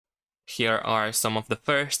here are some of the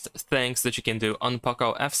first things that you can do on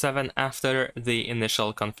POCO F7 after the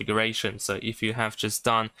initial configuration. So if you have just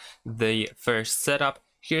done the first setup,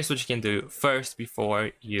 here's what you can do first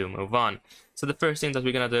before you move on. So the first thing that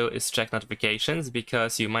we're gonna do is check notifications,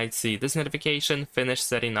 because you might see this notification, finish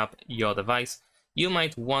setting up your device. You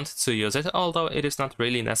might want to use it, although it is not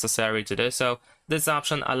really necessary to do so. This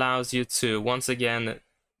option allows you to once again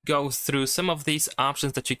go through some of these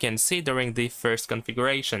options that you can see during the first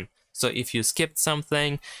configuration. So if you skipped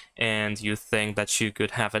something and you think that you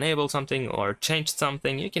could have enabled something or changed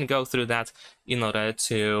something, you can go through that in order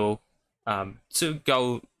to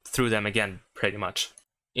go through them again, pretty much.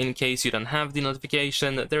 In case you don't have the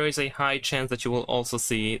notification, there is a high chance that you will also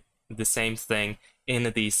see the same thing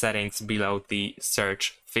in the settings below the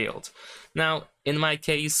search field. Now, in my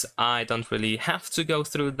case, I don't really have to go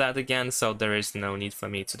through that again, so there is no need for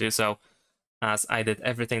me to do so, as I did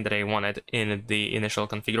everything that I wanted in the initial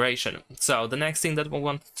configuration. So the next thing that we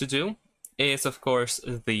want to do is, of course,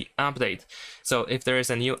 the update. So if there is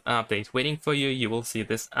a new update waiting for you, you will see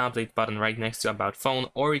this update button right next to About Phone,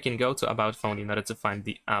 or you can go to About Phone in order to find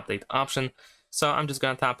the update option. So I'm just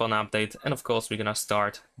gonna tap on update, and of course we're gonna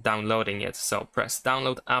start downloading it. So press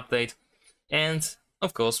download update, and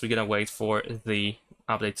of course we're gonna wait for the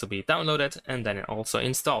update to be downloaded and then also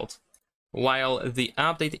installed. While the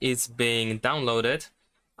update is being downloaded,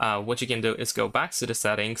 what you can do is go back to the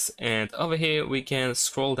settings, and over here we can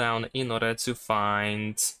scroll down in order to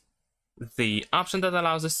find the option that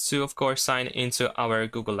allows us to, of course, sign into our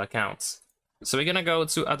Google accounts. So we're gonna go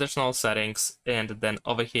to additional settings, and then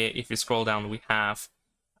over here, if you scroll down, we have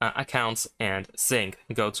accounts and sync.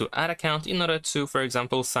 Go to add account in order to, for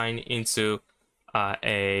example, sign into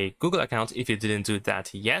a Google account if you didn't do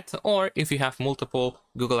that yet, or if you have multiple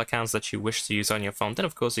Google accounts that you wish to use on your phone, then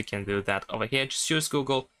of course you can do that over here. Just use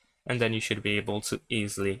Google, and then you should be able to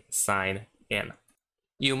easily sign in.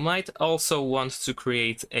 You might also want to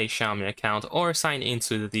create a Xiaomi account or sign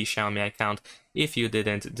into the Xiaomi account if you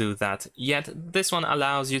didn't do that yet. This one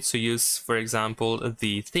allows you to use, for example,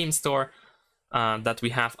 the theme store that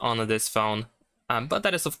we have on this phone, but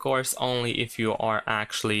that is of course only if you are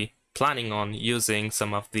actually planning on using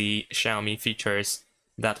some of the Xiaomi features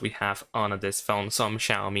that we have on this phone, some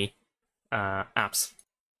Xiaomi apps.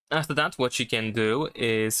 After that, what you can do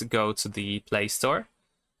is go to the Play Store.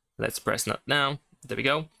 Let's press Not Now. There we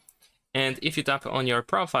go. And if you tap on your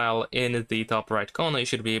profile in the top right corner, you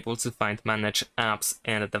should be able to find Manage Apps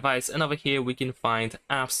and a Device. And over here, we can find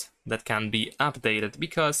apps that can be updated,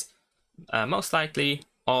 because most likely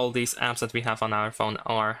all these apps that we have on our phone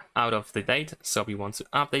are out of the date, so we want to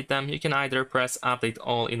update them. You can either press Update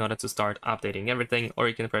All in order to start updating everything, or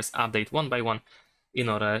you can press Update one by one in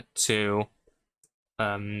order to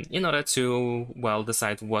well,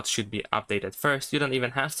 decide what should be updated first. You don't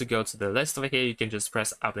even have to go to the list over here. You can just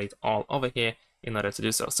press Update All over here in order to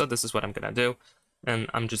do so. So this is what I'm gonna do, and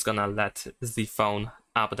I'm just gonna let the phone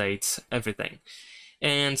update everything.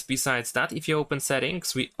 And besides that, if you open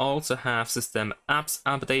settings, we also have System Apps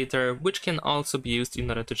Updater, which can also be used in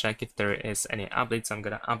order to check if there is any updates. I'm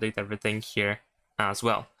gonna update everything here as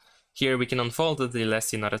well. Here we can unfold the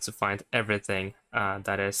list in order to find everything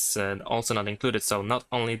that is also not included. So not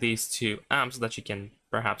only these two apps that you can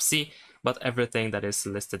perhaps see, but everything that is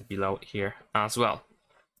listed below here as well.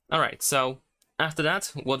 Alright, so after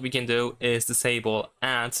that, what we can do is disable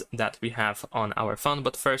ads that we have on our phone.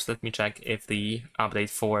 But first, let me check if the update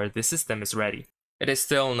for the system is ready. It is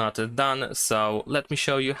still not done, so let me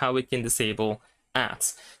show you how we can disable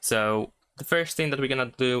ads. So the first thing that we're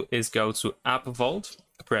gonna do is go to App Vault.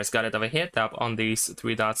 Press Got It over here, tap on these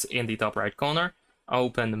three dots in the top right corner,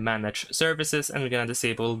 open Manage Services, and we're gonna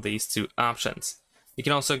disable these two options. You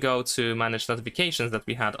can also go to Manage Notifications that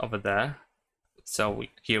we had over there. So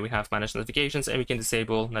here we have Manage Notifications, and we can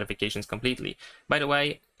disable notifications completely. By the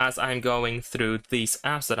way, as I'm going through these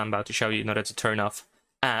apps that I'm about to show you in order to turn off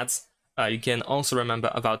ads, you can also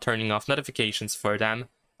remember about turning off notifications for them,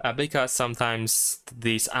 because sometimes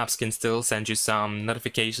these apps can still send you some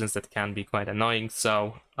notifications that can be quite annoying,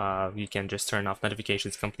 so you can just turn off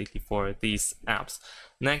notifications completely for these apps.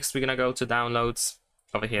 Next, we're gonna go to Downloads.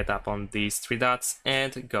 Over here, tap on these three dots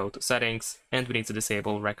and go to Settings, and we need to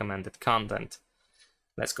disable recommended content.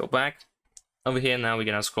 Let's go back. Over here now we're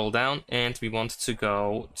gonna scroll down, and we want to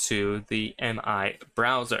go to the MI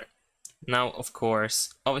browser. Now, of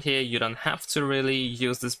course, over here you don't have to really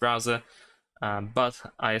use this browser, but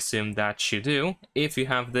I assume that you do. If you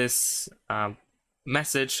have this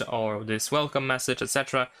message or this welcome message,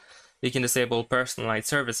 etc., you can disable personalized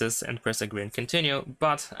services and press Agree and Continue.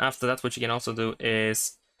 But after that, what you can also do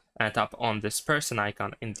is tap on this person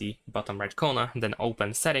icon in the bottom right corner, then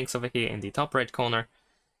open settings over here in the top right corner,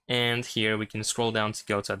 and here we can scroll down to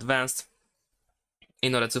go to advanced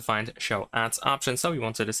in order to find show ads option, so we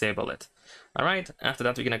want to disable it. All right, after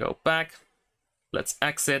that we're gonna go back, let's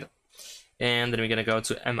exit, and then we're gonna go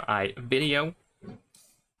to MI video.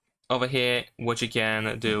 Over here, what you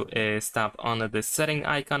can do is tap on the setting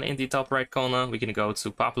icon in the top right corner. We can go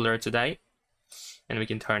to popular today, and we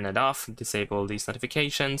can turn it off, disable these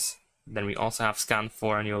notifications. Then we also have scan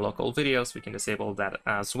for new local videos. We can disable that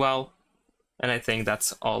as well. And I think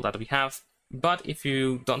that's all that we have. But if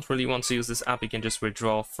you don't really want to use this app, you can just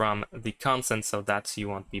withdraw from the consent so that you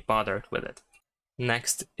won't be bothered with it.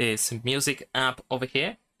 Next is music app over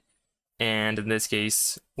here. And in this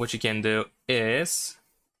case, what you can do is,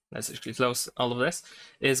 let's actually close all of this,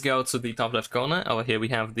 is go to the top left corner. Over here we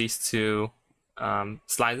have these two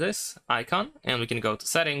sliders icon, and we can go to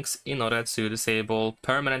settings in order to disable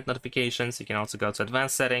permanent notifications. You can also go to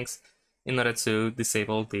advanced settings in order to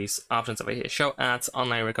disable these options over here: show ads,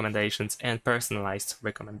 online recommendations, and personalized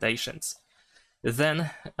recommendations.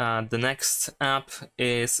 Then the next app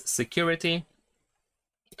is security.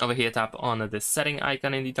 Over here, tap on the setting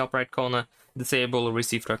icon in the top right corner, disable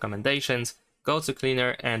received recommendations, go to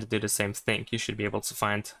cleaner and do the same thing. You should be able to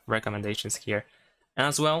find recommendations here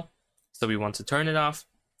as well. So we want to turn it off.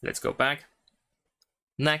 Let's go back.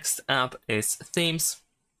 Next app is themes.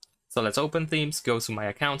 So let's open themes, go to my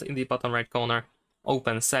account in the bottom right corner,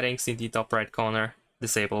 open settings in the top right corner,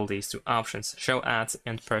 disable these two options: show ads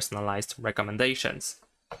and personalized recommendations.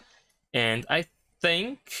 And I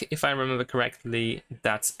think, if I remember correctly,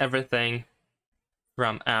 that's everything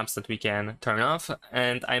from apps that we can turn off.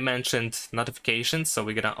 And I mentioned notifications, so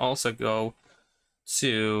we're gonna also go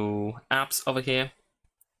to apps over here.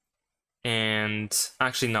 And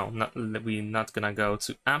actually, no, we're not gonna go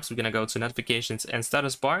to apps. We're gonna go to notifications and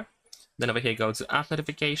status bar. Then over here, go to app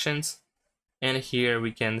notifications. And here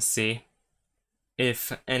we can see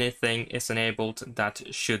if anything is enabled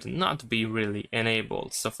that should not be really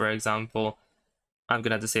enabled. So for example, I'm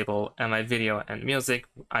gonna disable MI video and music.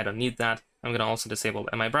 I don't need that. I'm gonna also disable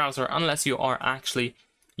MI browser unless you are actually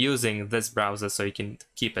using this browser, so you can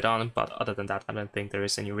keep it on. But other than that, I don't think there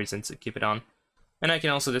is any reason to keep it on. And I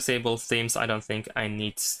can also disable themes. I don't think I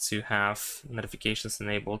need to have notifications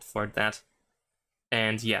enabled for that.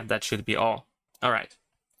 And yeah, that should be all. All right.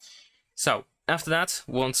 So after that,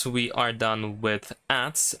 once we are done with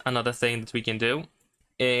ads, another thing that we can do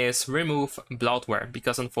is remove bloatware,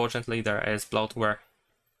 because unfortunately there is bloatware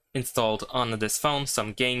installed on this phone,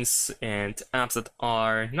 some games and apps that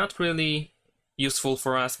are not really useful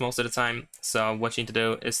for us most of the time. So what you need to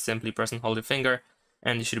do is simply press and hold your finger,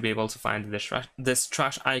 and you should be able to find this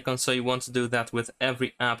trash icon. So you want to do that with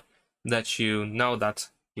every app that you know that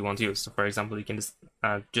you won't use. So for example, you can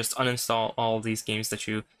just uninstall all these games that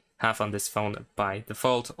you have on this phone by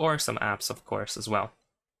default, or some apps of course as well.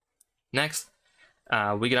 Next,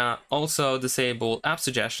 we're gonna also disable app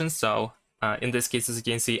suggestions. So in this case, as you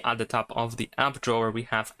can see at the top of the app drawer, we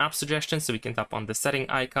have app suggestions. So we can tap on the setting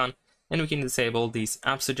icon and we can disable these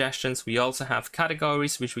app suggestions. We also have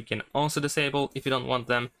categories, which we can also disable if you don't want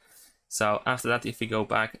them. So after that, if we go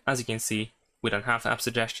back, as you can see, we don't have app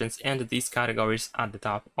suggestions, and these categories at the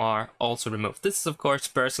top are also removed. This is of course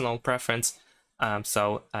personal preference,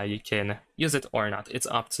 so you can use it or not. It's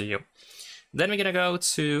up to you. Then we're gonna go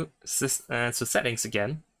to settings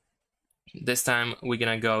again. This time we're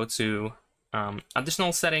gonna go to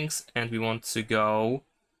additional settings, and we want to go,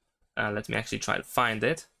 let me actually try to find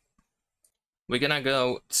it. We're gonna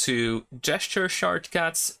go to gesture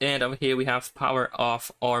shortcuts, and over here we have power off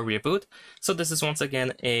or reboot. So this is once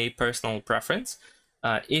again a personal preference.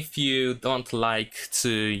 If you don't like to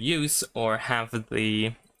use or have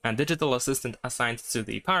the digital assistant assigned to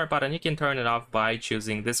the power button, you can turn it off by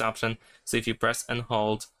choosing this option. So if you press and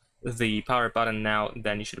hold the power button now,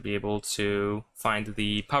 then you should be able to find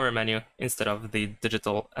the power menu instead of the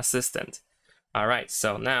digital assistant. All right,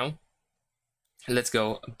 so now let's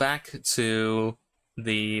go back to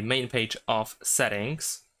the main page of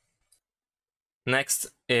settings. Next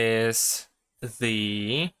is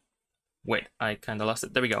the, wait, I kind of lost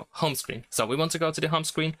it. There we go, home screen. So we want to go to the home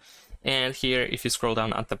screen, and here if you scroll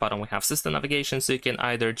down at the bottom we have system navigation. So you can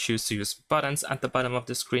either choose to use buttons at the bottom of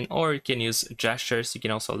the screen, or you can use gestures. You can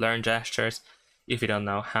also learn gestures if you don't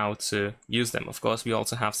know how to use them. Of course, we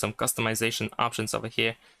also have some customization options over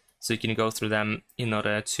here, so you can go through them in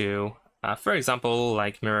order to for example,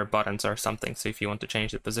 like mirror buttons or something. So if you want to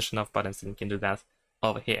change the position of buttons, then you can do that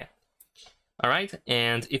over here. Alright,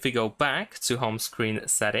 and if we go back to home screen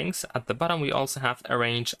settings, at the bottom we also have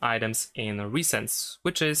arrange items in recents,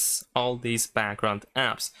 which is all these background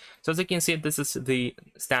apps. So as you can see, this is the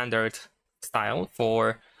standard style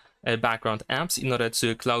for background apps. In order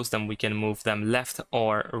to close them, we can move them left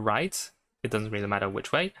or right. It doesn't really matter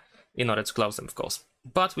which way, in order to close them, of course.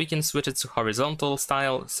 But we can switch it to horizontal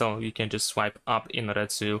style, so you can just swipe up in order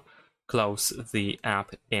to close the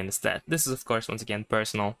app instead. This is, of course, once again,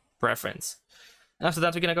 personal preference. After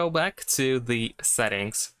that, we're gonna go back to the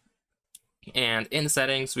settings. And in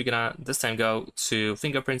settings, we're gonna this time go to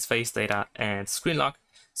fingerprints, face data, and screen lock.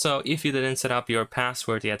 So if you didn't set up your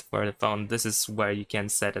password yet for the phone, this is where you can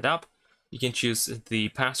set it up. You can choose the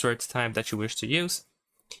password type that you wish to use.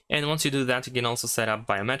 And once you do that, you can also set up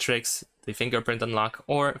biometrics, the fingerprint unlock,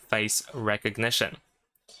 or face recognition.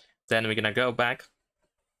 Then we're gonna go back,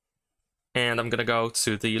 and I'm gonna go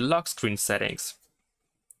to the lock screen settings.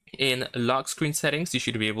 In lock screen settings, you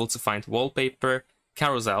should be able to find wallpaper,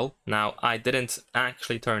 carousel. Now, I didn't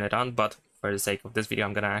actually turn it on, but for the sake of this video,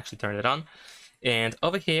 I'm gonna actually turn it on. And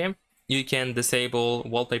over here, you can disable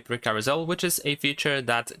wallpaper carousel, which is a feature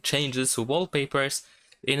that changes wallpapers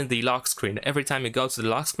in the lock screen. Every time you go to the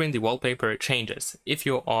lock screen, the wallpaper changes. If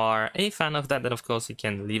you are a fan of that, then of course you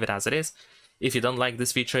can leave it as it is. If you don't like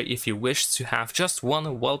this feature, if you wish to have just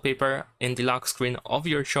one wallpaper in the lock screen of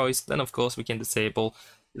your choice, then of course we can disable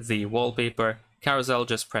the wallpaper carousel.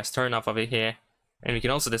 Just press turn off over here, and we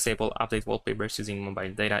can also disable update wallpapers using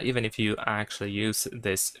mobile data, even if you actually use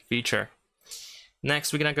this feature.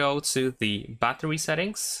 Next, we're gonna go to the battery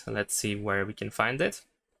settings. Let's see where we can find it.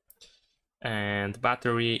 And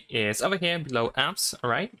battery is over here below apps. All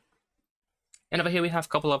right. And over here we have a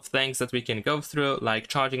couple of things that we can go through, like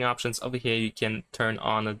charging options. Over here you can turn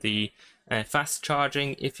on the fast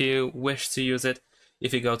charging if you wish to use it.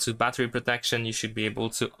 If you go to battery protection, you should be able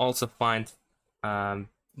to also find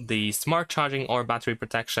the smart charging or battery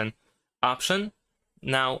protection option.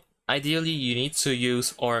 Now, ideally you need to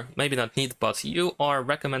use, or maybe not need, but you are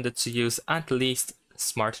recommended to use at least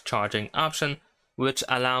smart charging option, which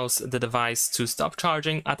allows the device to stop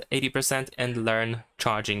charging at 80% and learn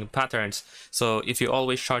charging patterns. So if you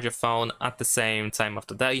always charge your phone at the same time of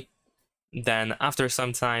the day, then after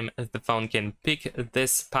some time the phone can pick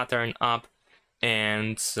this pattern up,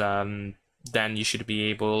 and then you should be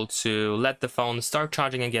able to let the phone start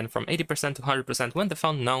charging again from 80% to 100% when the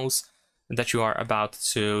phone knows that you are about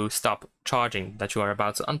to stop charging, that you are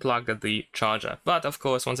about to unplug the charger. But of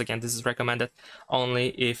course, once again, this is recommended only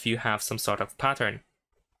if you have some sort of pattern.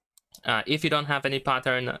 If you don't have any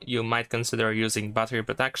pattern, you might consider using battery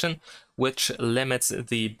protection, which limits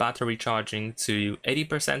the battery charging to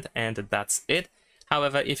 80%, and that's it.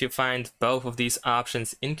 However, if you find both of these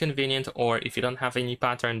options inconvenient, or if you don't have any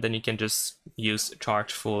pattern, then you can just use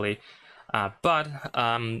charge fully. But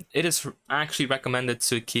it is actually recommended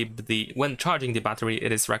to keep when charging the battery,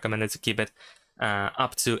 it is recommended to keep it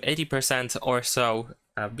up to 80% or so,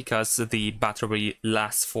 because the battery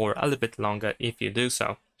lasts for a little bit longer if you do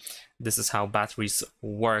so. This is how batteries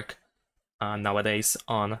work nowadays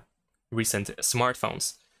on recent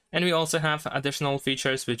smartphones. And we also have additional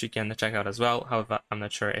features which you can check out as well. However, I'm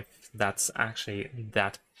not sure if that's actually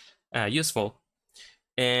that useful.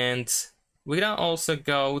 And we're gonna also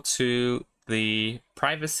go to the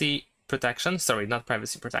privacy protection. Sorry, not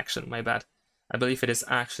privacy protection, my bad. I believe it is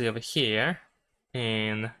actually over here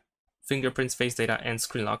in fingerprints, face data, and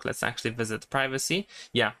screen lock. Let's actually visit privacy.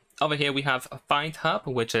 Yeah, over here we have Find Hub,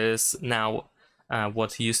 which is now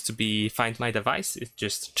what used to be Find My Device. It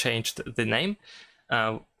just changed the name,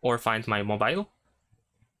 or Find My Mobile.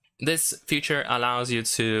 This feature allows you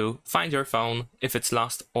to find your phone if it's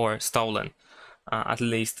lost or stolen. At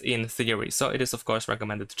least in theory. So it is of course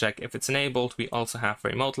recommended to check if it's enabled. We also have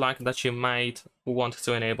remote lock that you might want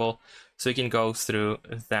to enable, so you can go through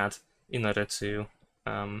that in order to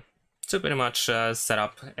pretty much set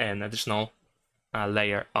up an additional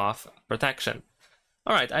layer of protection.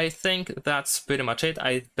 Alright, I think that's pretty much it.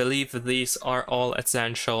 I believe these are all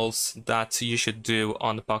essentials that you should do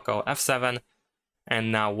on the POCO F7,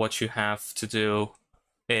 and now what you have to do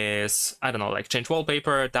is, I don't know, like change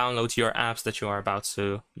wallpaper, download your apps that you are about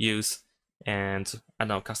to use, and I don't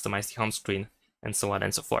know, customize the home screen, and so on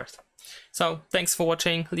and so forth. So thanks for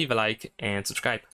watching, leave a like and subscribe.